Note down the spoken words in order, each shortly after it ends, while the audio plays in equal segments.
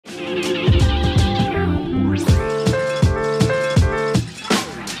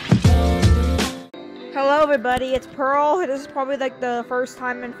everybody, it's Pearl. This is probably like the first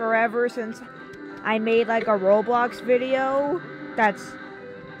time in forever since I made like a Roblox video. That's...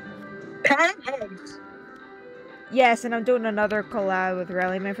 Pan eggs. Yes, and I'm doing another collab with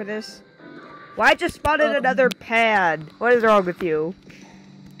Rallyman for this. Well, I just spotted another pad. What is wrong with you?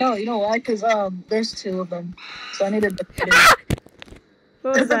 No, you know why? Because there's two of them. So I needed to put it. Ah!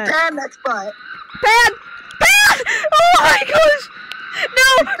 What was There's that? a pan next spot. Pan! Pan! Oh my gosh! No!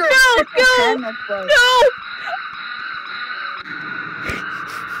 No! No!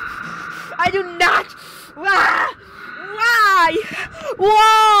 I do not! Ah! Why?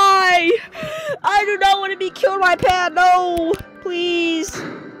 Why? I do not want to be killed by Pan. No! Please.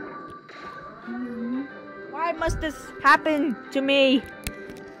 Why must this happen to me?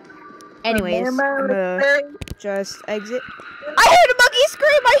 Anyways, I'm gonna just exit. I heard a monkey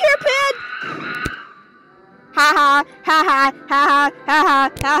scream! I hear Pan! Ha ha ha ha ha ha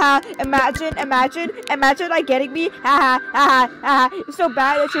ha ha. Imagine like getting me. Ha ha ha ha. It's so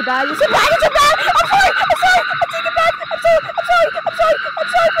bad, it's so bad, it's so bad, it's so bad! I'm sorry! I take it back!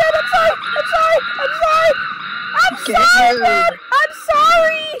 I'm sorry, man! I'm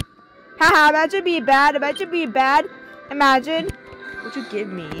sorry! Haha, imagine being bad, Imagine. Would you give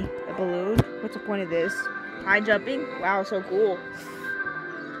me a balloon? What's the point of this? High jumping? Wow, so cool.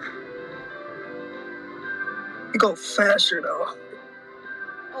 You go faster though.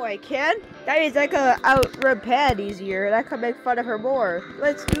 Oh, I can? That means I could outrun Pan easier, and I could make fun of her more.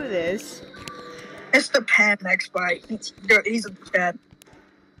 Let's do this. It's the pan next bite. He's a pan.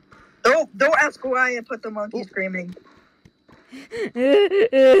 Don't ask why I put the monkey screaming.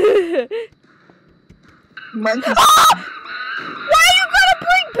 Monkey. Oh! Why are you gonna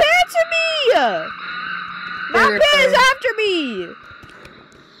bring Pan to me? Now Pan is after me.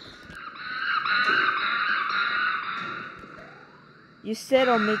 You said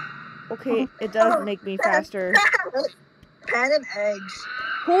it'll make... Okay, it does make me faster. Pan and eggs.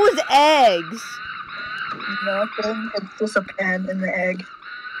 Who's eggs? Nothing. It's just a pan and the egg.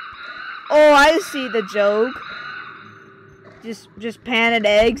 Oh, I see the joke. Just pan and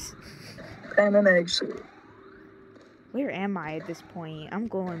eggs. Pan and eggs. Where am I at this point? I'm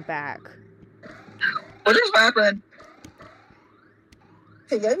going back. What just happened?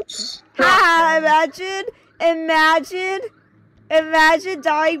 Hey, guys. Ah, imagine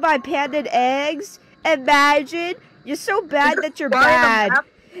dying by pan and eggs. Imagine. You're so bad that you're bad.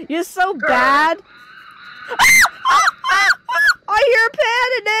 You're so bad. I hear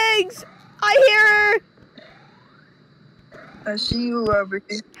pan and eggs. I hear her. I see you over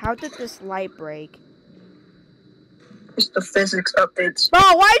here. How did this light break? It's the physics updates.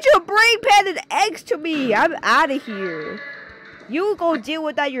 Oh, why'd you bring Pan and eggs to me? I'm out of here. You go deal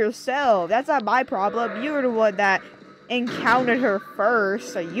with that yourself. That's not my problem. You're the one that encountered her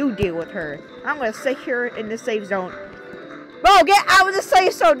first, so you deal with her. I'm gonna sit here in the safe zone. Bro, get out of the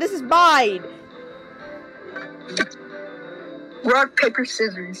safe zone. This is mine. Rock, paper,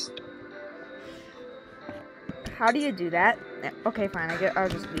 scissors. How do you do that? Okay, fine. I'll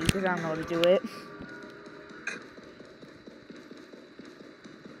just leave because I don't know how to do it.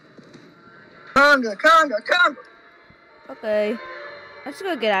 Conga. Okay. I'm just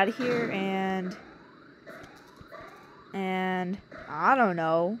gonna get out of here and I don't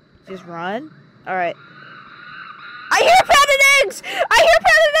know. Just run? Alright. I hear Pan and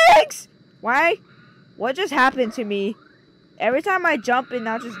eggs! Why? What just happened to me? Every time I jump in,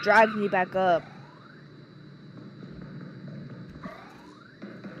 that just drives me back up.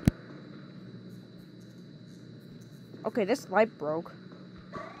 Okay, this light broke.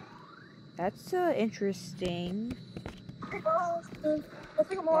 That's interesting.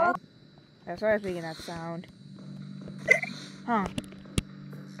 That's why I was making that sound. Huh.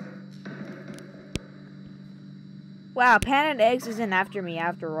 Wow, Pan and Eggs isn't after me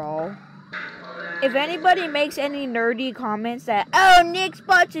after all. If anybody makes any nerdy comments that, oh,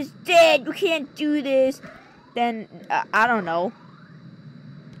 Nextbots is dead, you can't do this, then, I don't know.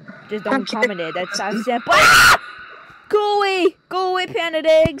 Just don't comment it, that's not simple. Ah! Go away, Pan and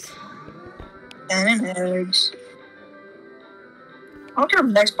Eggs. Pan and eggs. I don't care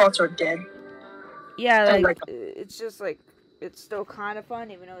if Nextbots are dead. Yeah, like, it's just like, it's still kind of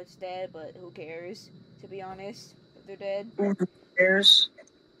fun, even though it's dead, but who cares, to be honest, if they're dead. Who cares?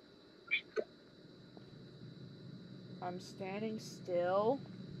 I'm standing still,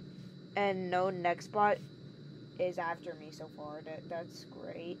 and no Nextbot is after me so far. That's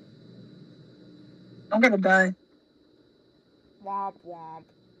great. I'm gonna die. Womp womp.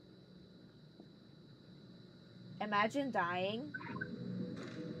 Imagine dying.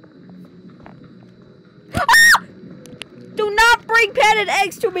 Do not bring Pan and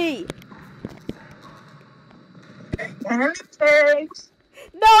Eggs to me! Panda eggs.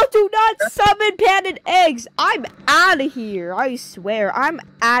 No, do not summon panda eggs. I'm out of here. I swear, I'm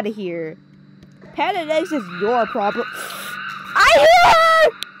out of here. Panda eggs is your problem. I hear her!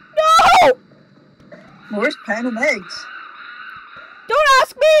 No! Where's Panda eggs? Don't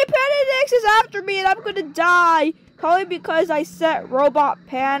ask me! Panda eggs is after me and I'm gonna die. Probably because I set Robot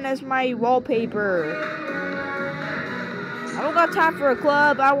Pan as my wallpaper. I don't got time for a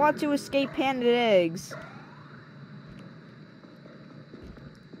club. I want to escape Panda eggs.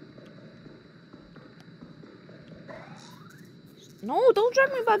 No, don't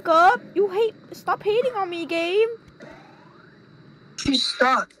drag me back up. Stop hating on me, game. She's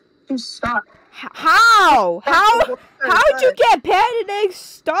stuck. She's stuck. How? How'd you get Panda eggs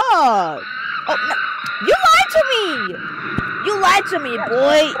stuck? Oh, no. You lied to me. You lied to me,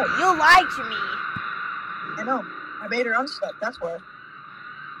 boy. You lied to me. I know. I made her unstuck. That's why.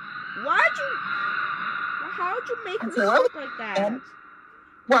 How'd you make me stuck like that?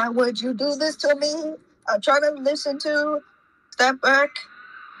 Why would you do this to me? I'm trying to listen to. Step back.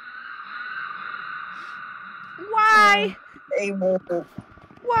 Why? Able.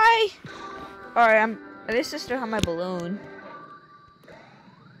 Why? Alright, at least I still have my balloon.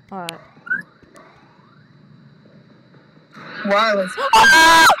 Alright. Why was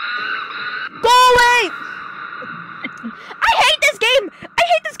Oh! Go away! I hate this game! I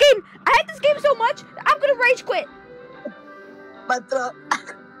hate this game! I hate this game so much, I'm gonna rage quit! But the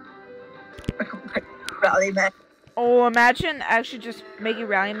Rally Man. Oh, imagine actually just making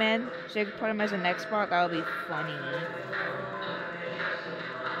Rally Man so you can put him as a Nextbot. That would be funny.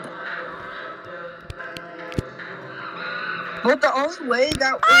 But the only way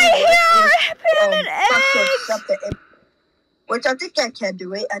that which I think I can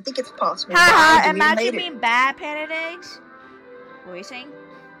do it. I think it's possible. Haha, imagine being bad Panda eggs. What were you saying?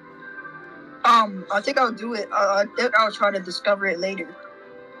 I think I'll do it. I think I'll try to discover it later.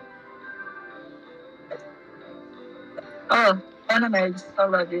 Oh, Panda eggs. I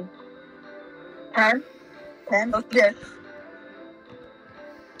love you. Pen? Okay.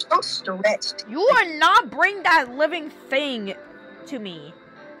 So stretched. You are not bring that living thing to me.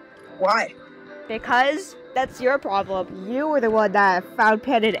 Why? Because that's your problem. You were the one that found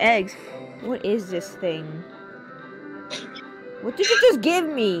Panda eggs. What is this thing? What did you just give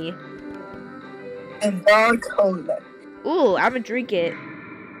me? And dog cola. Ooh, I'm gonna drink it.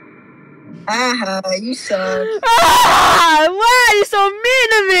 Aha, you suck. Ah, why are you so mean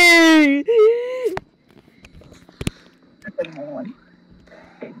to me?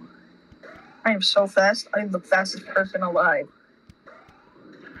 I am so fast. I am the fastest person alive.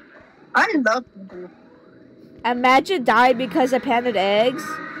 I love people. Imagine dying because of Panda eggs.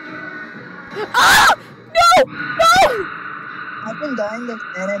 Ah! No! No! I've been dying this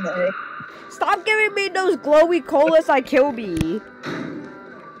Panda egg. Stop giving me those glowy colas like kill me.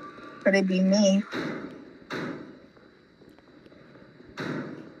 Could it be me?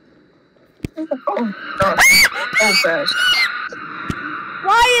 Oh, God. So fast.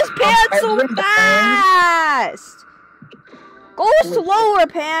 Why is Pan so fast? Go slower,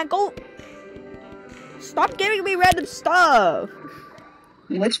 Pan. Go. Stop giving me random stuff.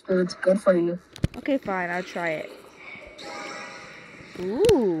 Which food's good for you? Okay, fine. I'll try it.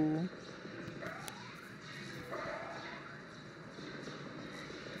 Ooh.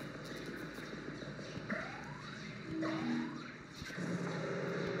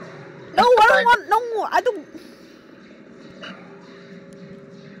 No, I don't want. No, I don't.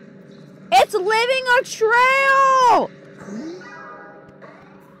 It's leaving a trail.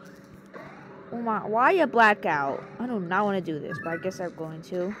 Oh my! Why a blackout? I do not want to do this, but I guess I'm going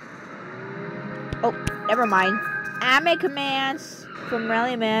to. Oh, never mind. Admin commands from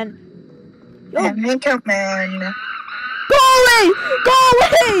Rally Man. Admin command. Go away! Go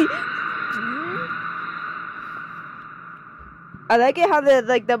away! I like it how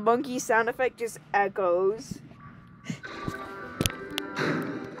the monkey sound effect just echoes.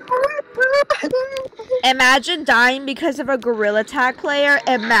 Imagine dying because of a gorilla tag player.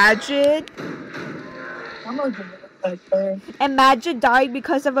 Imagine. I'm a gorilla tag player. Imagine dying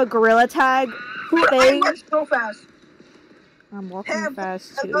because of a gorilla tag thing. I run so fast. I'm walking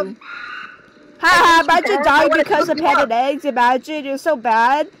fast too. Haha, imagine dying because of Panda eggs. Imagine, you're so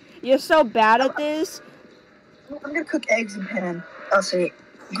bad. You're so bad at this. I'm gonna cook eggs in pan. I'll say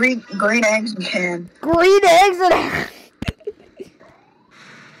green eggs in pan. Green eggs and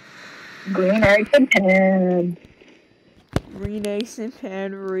Green eggs in pan. green eggs in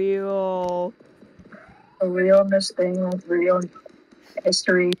pan, real. A realness thing with real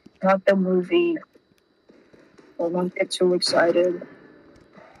history, not the movie. I won't get too excited.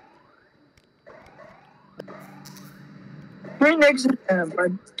 Green Eggs and Ham by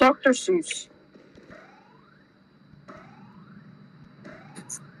Dr. Seuss.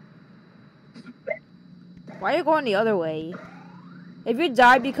 Why are you going the other way? If you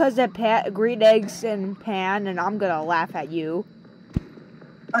die because of green eggs and pan, then I'm gonna laugh at you.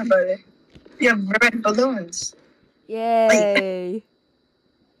 I bet it. You have red balloons. Yay.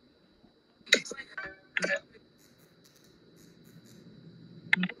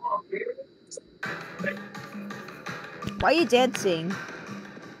 Why are you dancing?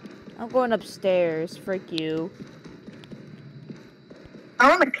 I'm going upstairs. Frick you. I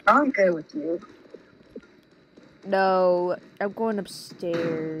want to conquer with you. No, I'm going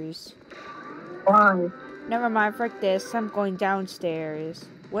upstairs. Why? Never mind, frick this. I'm going downstairs.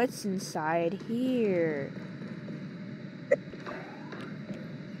 What's inside here?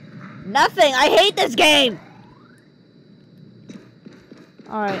 Nothing! I hate this game!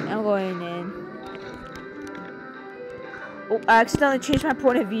 Alright, I'm going in. Oh, I accidentally changed my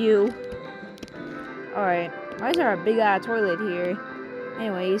point of view. Alright. Why is there a big ass toilet here?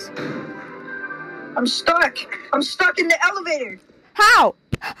 Anyways. I'm stuck! I'm stuck in the elevator! How?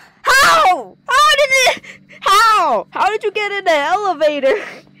 How? How did you get in the elevator?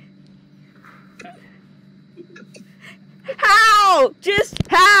 How? Just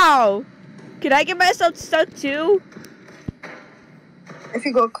how? Can I get myself stuck too? If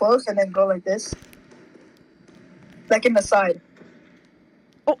you go close and then go like this. Like in the side.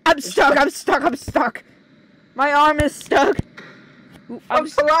 Oh, I'm stuck. My arm is stuck. Ooh, I'm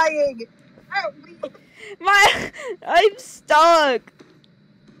flying! Help me! I'm stuck.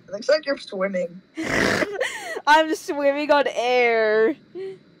 It looks like you're swimming. I'm swimming on air.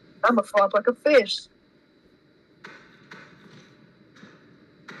 I'm a flop like a fish.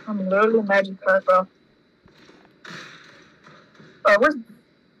 I'm literally a magic card, bro. Where's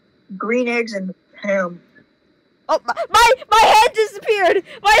green eggs and ham? Oh, my head disappeared.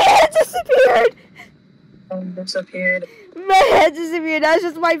 My head disappeared. And disappeared. My head disappeared. That's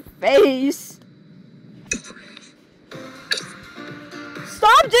just my face.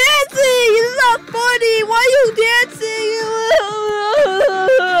 Stop dancing! It's not funny! Why are you dancing?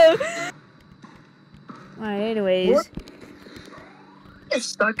 Alright, anyways. What? It's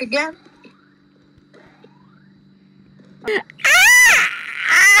stuck again?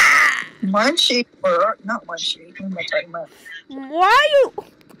 Munchie, or not Munchie, who am I talking about? Why are you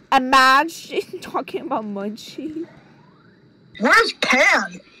imagine talking about Munchie? Where's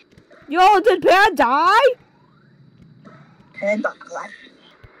Pan? Yo, did Pan die? Pan died.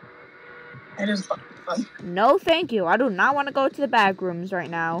 That is fun. No, thank you. I do not want to go to the back rooms right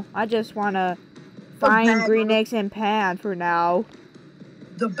now. I just want to find green eggs and Pan for now.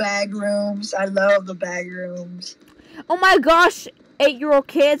 The bag rooms. I love the bag rooms. Oh my gosh, 8-year-old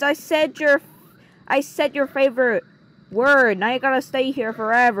kids! I said your favorite word. Now you gotta stay here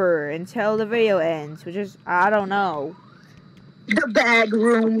forever until the video ends, which is I don't know. The bag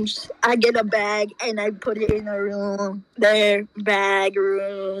rooms. I get a bag and I put it in a room. There, bag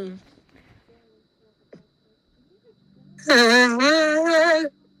room.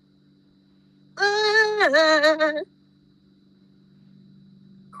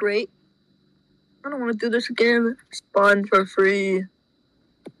 Great. I don't want to do this again. Spawn for free.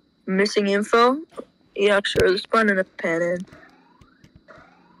 Missing info? Yeah, sure. Spawn in a pen in.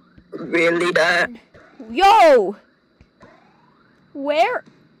 Really that? Yo! Where?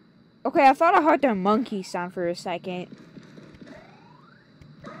 Okay, I thought I heard the monkey sound for a second.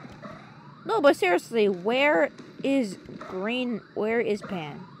 No, but seriously, where is Pan? Where is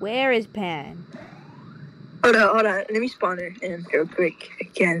Pan? Hold on. Let me spawn her in real quick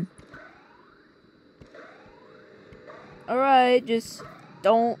again. Alright, just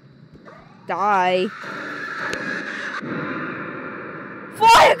don't die.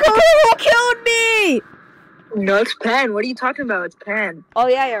 Fire Guru killed me! No, it's Pan. What are you talking about? It's Pan. Oh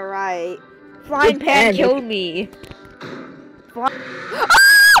yeah, you're right. Flying Pan killed me.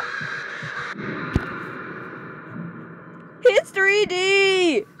 It's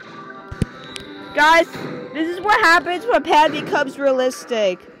 3D! Guys, this is what happens when Pan becomes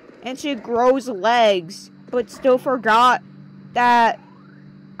realistic. And she grows legs. But still forgot that...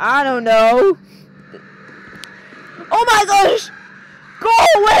 I don't know. Oh my gosh! Go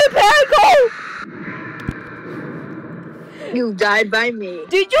away, Pan, go! You died by me.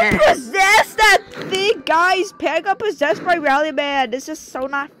 Did you possess that thing? Guys, Pan got possessed by Rally Man. This is so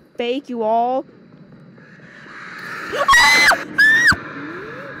not fake, you all.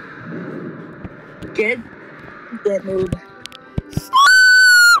 Get moved.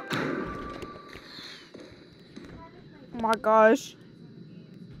 Stop! Oh my gosh.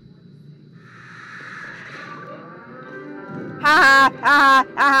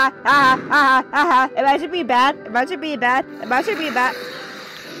 Imagine being bad. Imagine being bad. Imagine being bad.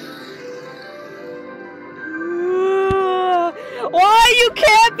 Why are you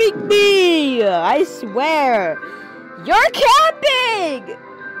camping me? I swear. You're camping!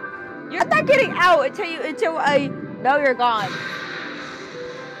 You're not getting out until I know you're gone.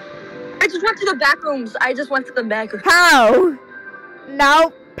 I just went to the back rooms. How?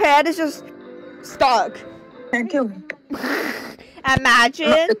 Now Pat is just stuck. Thank you.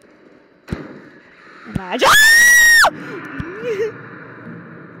 Imagine.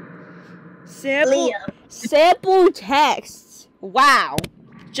 Simple texts. Wow.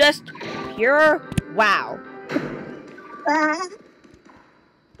 Just pure wow.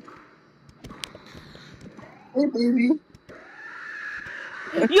 Hey, baby.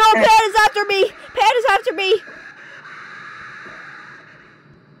 Yo, Pat is after me! Pat is after me!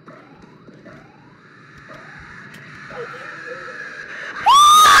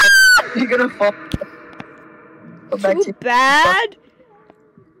 You're gonna fall. Go back Too to bad?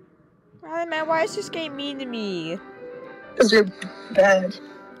 Right, man, why is this game mean to me? because you're bad.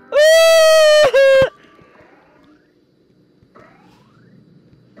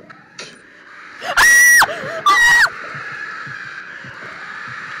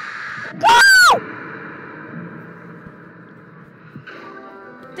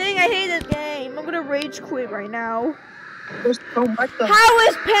 Dang, I hate this game. I'm gonna rage quit right now. There's so much of How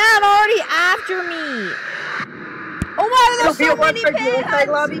is Pan already after me? Oh my, there's so many pans!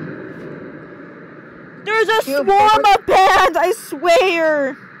 There's a swarm of pans, I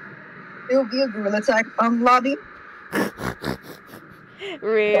swear! It'll be a gorilla attack lobby.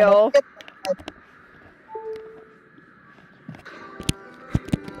 Real.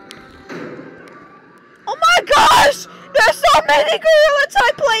 Oh my gosh! There's so many gorilla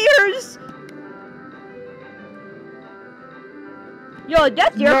type players! Yo,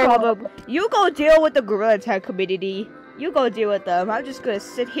 that's your problem. You go deal with the gorilla tag community. You go deal with them. I'm just gonna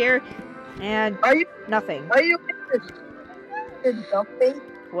sit here and nothing. Are you in your dumping?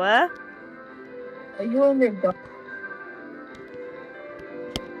 What? Are you in your dumping?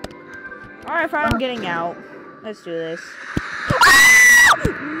 Alright, fine, I'm getting out. Let's do this. Come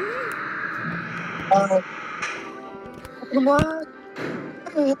on. Come on.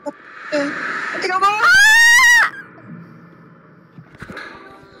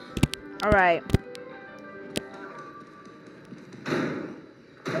 Alright.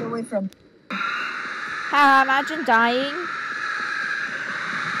 Get away from. Imagine dying.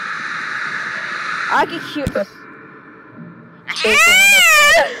 I can hear.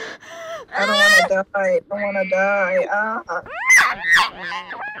 I don't wanna die. I don't wanna die.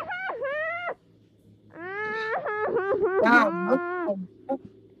 Wow.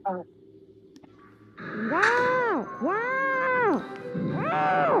 Wow! Wow!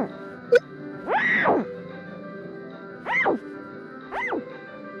 Wow!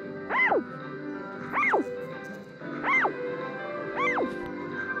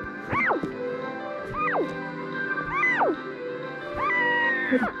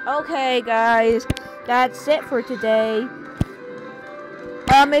 Okay, guys, that's it for today.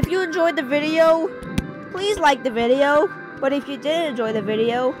 If you enjoyed the video, please like the video. But if you didn't enjoy the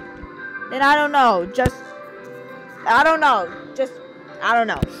video, then I don't know. I don't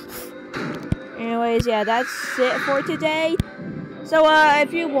know. Anyways, yeah, that's it for today. So,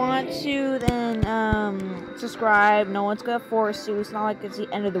 if you want to, then, subscribe. No one's gonna force you. It's not like it's the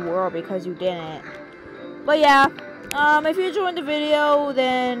end of the world because you didn't. But, yeah, if you enjoyed the video,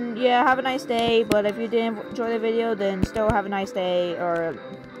 then, yeah, have a nice day. But if you didn't enjoy the video, then still have a nice day.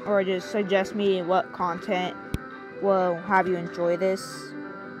 Or just suggest me what content will have you enjoy this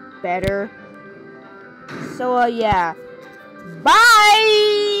better. So, yeah. Bye!